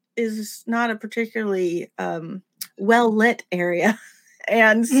Seattle is not a particularly well-lit area.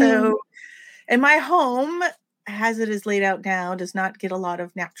 And so, and my home, as it is laid out now, does not get a lot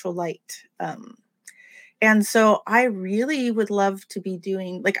of natural light. And so I really would love to be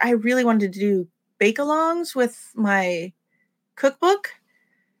doing, I really wanted to do bake-alongs with my cookbook,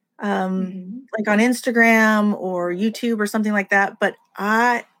 like on Instagram or YouTube or something like that. But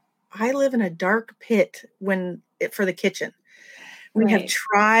I live in a dark pit for the kitchen. We've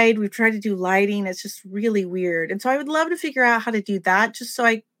tried to do lighting. It's just really weird. And so I would love to figure out how to do that, just so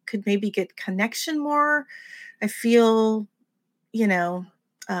I could maybe get connection more. I feel you know,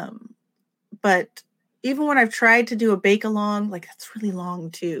 but even when I've tried to do a bake along, like that's really long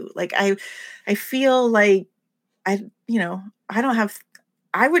too. Like I feel like I, I don't have,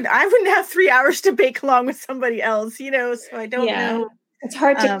 I wouldn't have 3 hours to bake along with somebody else, so I don't Yeah. know. It's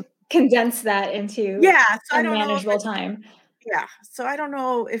hard to condense that into Yeah. So a I don't know if manageable time. yeah. So I don't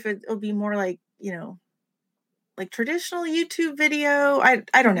know if it'll be more like, like traditional YouTube video. I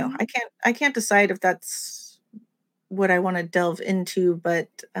don't know. I can't decide if that's what I want to delve into, but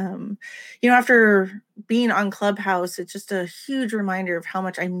after being on Clubhouse, it's just a huge reminder of how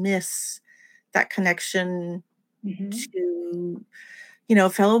much I miss that connection to,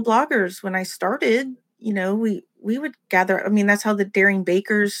 fellow bloggers. When I started, we would gather. I mean, that's how the Daring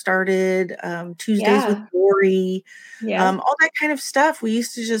Bakers started, Tuesdays with Lori, all that kind of stuff. We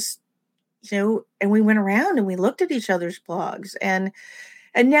used to just, and we went around and we looked at each other's blogs. And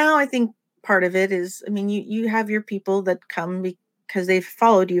now I think part of it is, I mean, you have your people that come because they've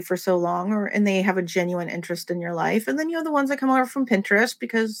followed you for so long, and they have a genuine interest in your life. And then you have the ones that come over from Pinterest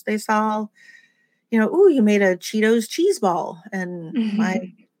because they saw, ooh, you made a Cheetos cheese ball, and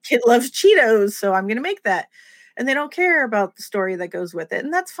my kid loves Cheetos, so I'm going to make that. And they don't care about the story that goes with it.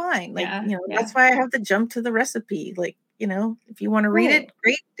 And that's fine. Like, that's why I have to jump to the recipe. Like, if you want to read it,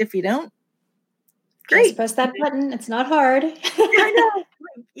 great. If you don't, great. Just press that button. It's not hard. I know.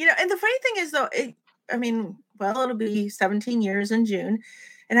 And the funny thing is, though, it'll be 17 years in June,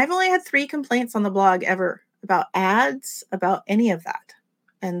 and I've only had 3 complaints on the blog ever about ads, about any of that.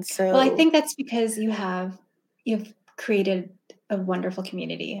 And so, well, I think that's because you've created a wonderful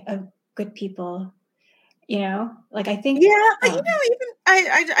community of good people. Like I think, but even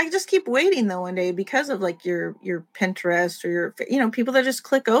I just keep waiting though one day because of like your Pinterest or your people that just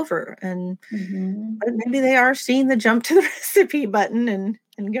click over, and but maybe they are seeing the jump to the recipe button and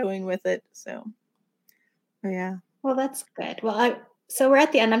going with it. So, yeah. Well, that's good. Well, so we're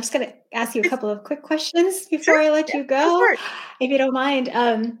at the end. I'm just going to ask you a couple of quick questions before I let you go, if you don't mind.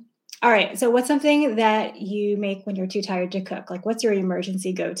 All right. So what's something that you make when you're too tired to cook? Like, what's your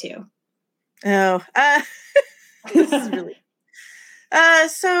emergency go-to? Oh, this is really,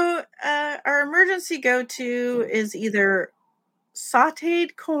 so our emergency go-to is either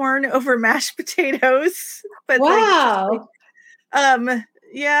sauteed corn over mashed potatoes. But wow. That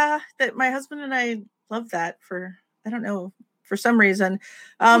my husband and I love that I don't know, for some reason.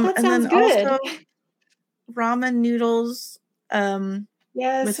 That and sounds then good. also ramen noodles.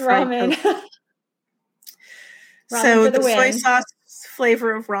 Yes, with fried ramen. Ramen so for the soy win. sauce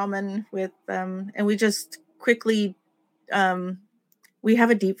flavor of ramen with and we just quickly we have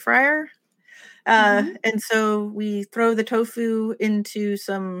a deep fryer. And so we throw the tofu into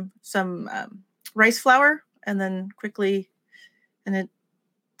some rice flour, and then quickly, and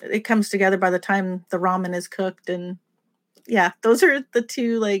it comes together by the time the ramen is cooked. And yeah, those are the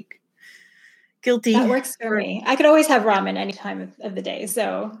two like guilty. That works for me. I could always have ramen any time of the day.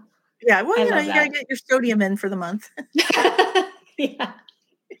 So yeah, well, you gotta get your sodium in for the month. Yeah.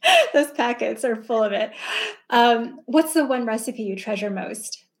 Those packets are full of it. What's the one recipe you treasure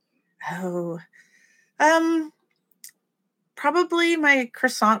most? Oh, probably my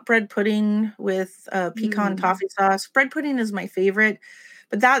croissant bread pudding with pecan toffee sauce. Bread pudding is my favorite,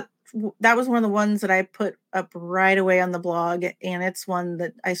 but that was one of the ones that I put up right away on the blog, and it's one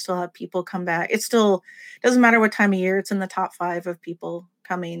that I still have people come back. It still doesn't matter what time of year; it's in the top 5 of people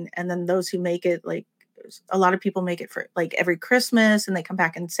coming. And then those who make it, like a lot of people make it for like every Christmas, and they come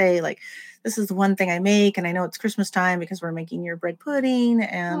back and say like, "This is the one thing I make, and I know it's Christmas time because we're making your bread pudding."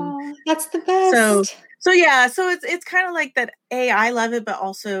 And that's the best. So yeah, so it's kind of like that. I love it, but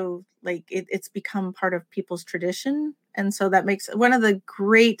also like it's become part of people's tradition, and so that makes one of the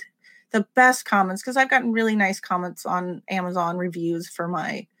best comments, because I've gotten really nice comments on Amazon reviews for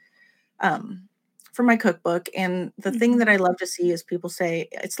my cookbook. And the thing that I love to see is people say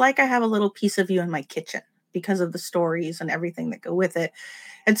it's like I have a little piece of you in my kitchen because of the stories and everything that go with it.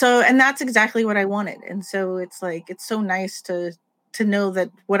 And that's exactly what I wanted. And so it's like it's so nice to know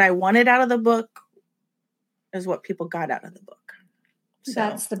that what I wanted out of the book is what people got out of the book. So.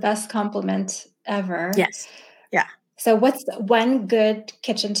 That's the best compliment ever. Yes. Yeah. So what's one good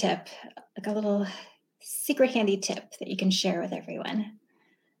kitchen tip, like a little secret handy tip that you can share with everyone?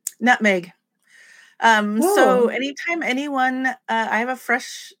 Nutmeg. So anytime anyone, I have a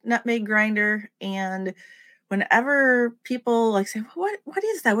fresh nutmeg grinder, and whenever people like say, well, what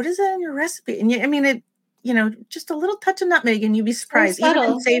is that? What is that in your recipe? And just a little touch of nutmeg, and you'd be surprised, even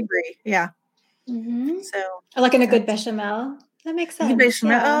in savory. Yeah. So like in a good bechamel. That makes sense.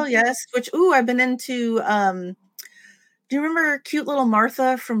 Bechamel, yes. Which, I've been into, do you remember cute little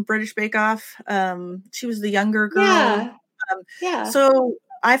Martha from British Bake Off? She was the younger girl. Yeah. Yeah. So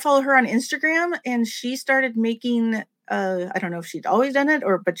I follow her on Instagram, and she started making, I don't know if she'd always done it,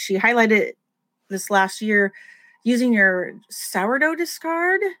 but she highlighted this last year using your sourdough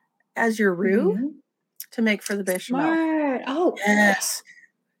discard as your roux to make for the bechamel. Smart. Oh, yes.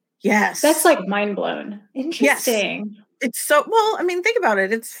 Yes. That's like mind blown. Interesting. Yes. It's so, well, I mean, think about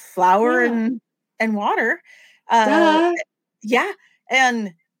it. It's flour and water. Yeah.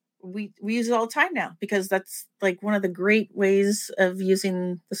 And we use it all the time now because that's like one of the great ways of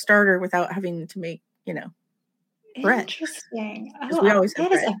using the starter without having to make, bread. Interesting. We always have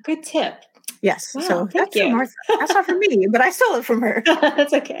that is bread. a good tip. Yes. Wow, so thank you. From Martha. That's not from me, but I stole it from her.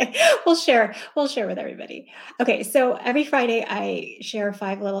 That's okay. We'll share with everybody. Okay. So every Friday I share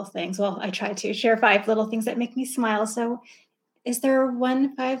 5 little things. Well, I try to share 5 little things that make me smile. So is there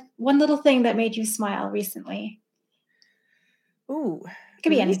one little thing that made you smile recently? Ooh. It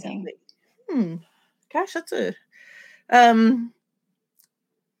could be anything. Gosh, that's a,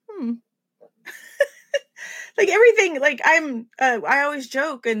 like everything, like I always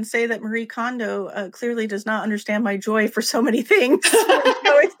joke and say that Marie Kondo clearly does not understand my joy for so many things.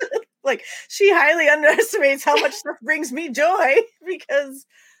 Like she highly underestimates how much stuff brings me joy because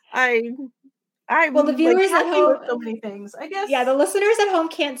I'm the viewers like at home, with so many things, I guess. Yeah, the listeners at home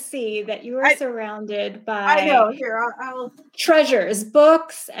can't see that you are surrounded by I know. Here, I'll treasures,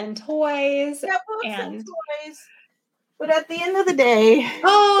 books and toys. Yeah, books and toys. But at the end of the day,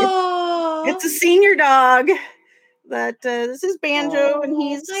 it's a senior dog. That this is Banjo, and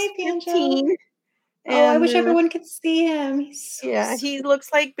he's 15. And, I wish everyone could see him. He's so he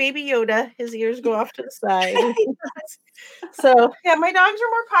looks like Baby Yoda. His ears go off to the side. So, yeah, my dogs are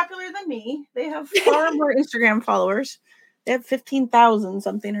more popular than me. They have far more Instagram followers. They have 15,000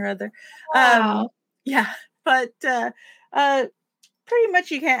 something or other. Wow. Yeah, but pretty much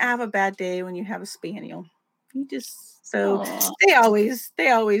you can't have a bad day when you have a spaniel. You just they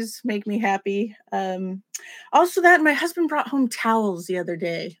always make me happy. Also, that my husband brought home towels the other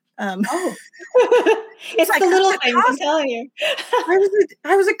day. It's like the little things, I'm telling you.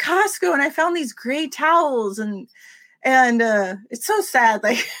 I was at Costco and I found these gray towels and it's so sad.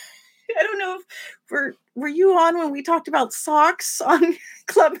 Like I don't know if were you on when we talked about socks on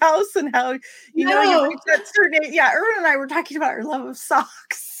Clubhouse and how you reach that certain age? Yeah, Erwin and I were talking about our love of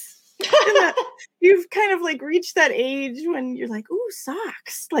socks. And you've kind of like reached that age when you're like, ooh,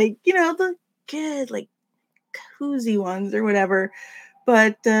 socks, like the good like cozy ones or whatever.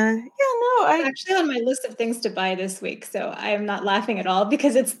 But I'm actually on my list of things to buy this week, so I am not laughing at all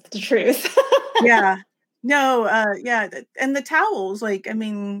because it's the truth. Yeah. No, and the towels, like, I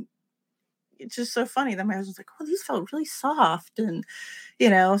mean, it's just so funny that my husband's like, oh, these felt really soft, and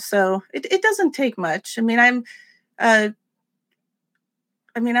so it doesn't take much. I mean, I'm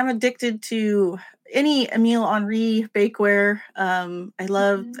addicted to any Emile Henry bakeware. I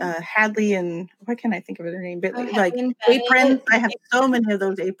love Hadley and why can't I think of their name? But like aprons, I have so many of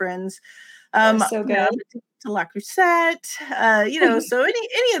those aprons. So good. To La Crusette, so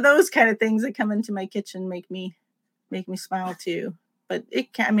any of those kind of things that come into my kitchen make me smile too. But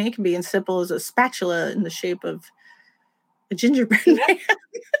it can be as simple as a spatula in the shape of a gingerbread man.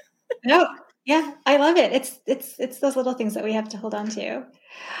 No, yeah, I love it. It's those little things that we have to hold on to.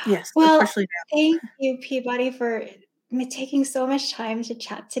 Yes, well, especially now. Thank you, Peabody, for taking so much time to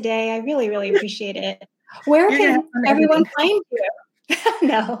chat today. I really, really appreciate it. Where can everyone find you?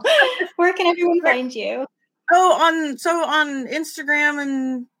 No. Where can everyone find you? Oh, on Instagram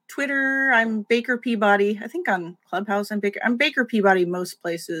and Twitter, I'm Baker Peabody. I think on Clubhouse, I'm Baker Peabody most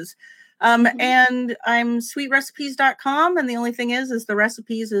places. And I'm sweetrecipes.com. And the only thing is the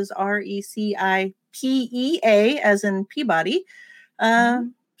recipes is RECIPEA as in Peabody.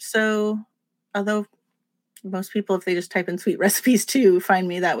 So although most people, if they just type in sweet recipes too, find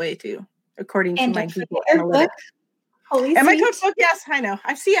me that way too, according to my Google Analytics. And my cookbook, yes, I know.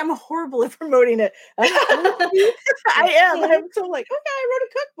 I'm horrible at promoting it. I am. I'm so like, okay, I wrote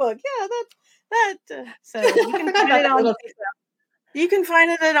a cookbook. Yeah, that. So you can find it on. You can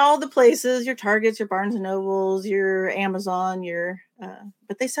find it at all the places: your Targets, your Barnes and Nobles, your Amazon,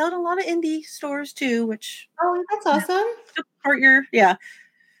 but they sell it in a lot of indie stores too. Which that's awesome. Support your your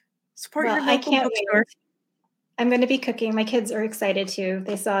local bookstore. I'm going to be cooking. My kids are excited too.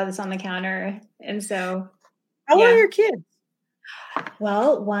 They saw this on the counter, and so. How old are your kids?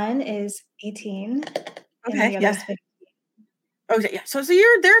 Well, one is 18. Okay, yeah. 15. Okay, yeah. So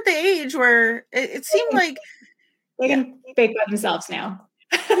they're at the age where it seemed like they can bake by themselves now.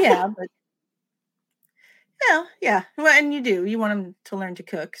 Yeah, but yeah. Well, and you want them to learn to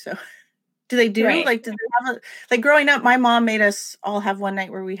cook. So, do they do like? Do they have growing up? My mom made us all have one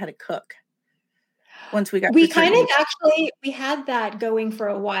night where we had to cook. once we got We to kind certain of we had that going for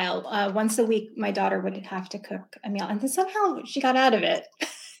a while. Once a week, my daughter would have to cook a meal, and then somehow she got out of it.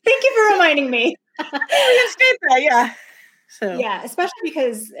 Thank you for reminding me. we escaped that, yeah. So Yeah, especially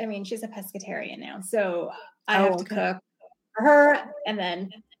because, I mean, she's a pescatarian now, so I have to okay. cook for her, and then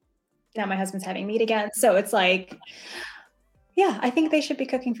now my husband's having meat again. So it's like, yeah, I think they should be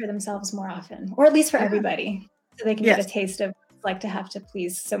cooking for themselves more often, or at least for Yeah. everybody, so they can get Yes. a taste of what it's like to have to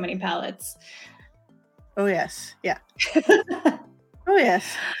please so many palates. Oh yes. Yeah. Oh yes.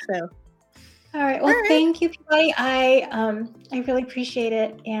 So All right. Well, all right. thank you, Peabody. I really appreciate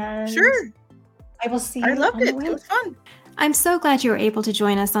it, and Sure. I will see you I loved on the it. way. It was fun. I'm so glad you were able to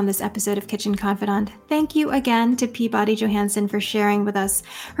join us on this episode of Kitchen Confidant. Thank you again to Peabody Johansen for sharing with us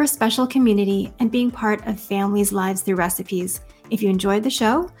her special community and being part of families' lives through recipes. If you enjoyed the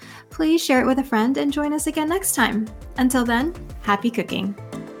show, please share it with a friend and join us again next time. Until then, happy cooking.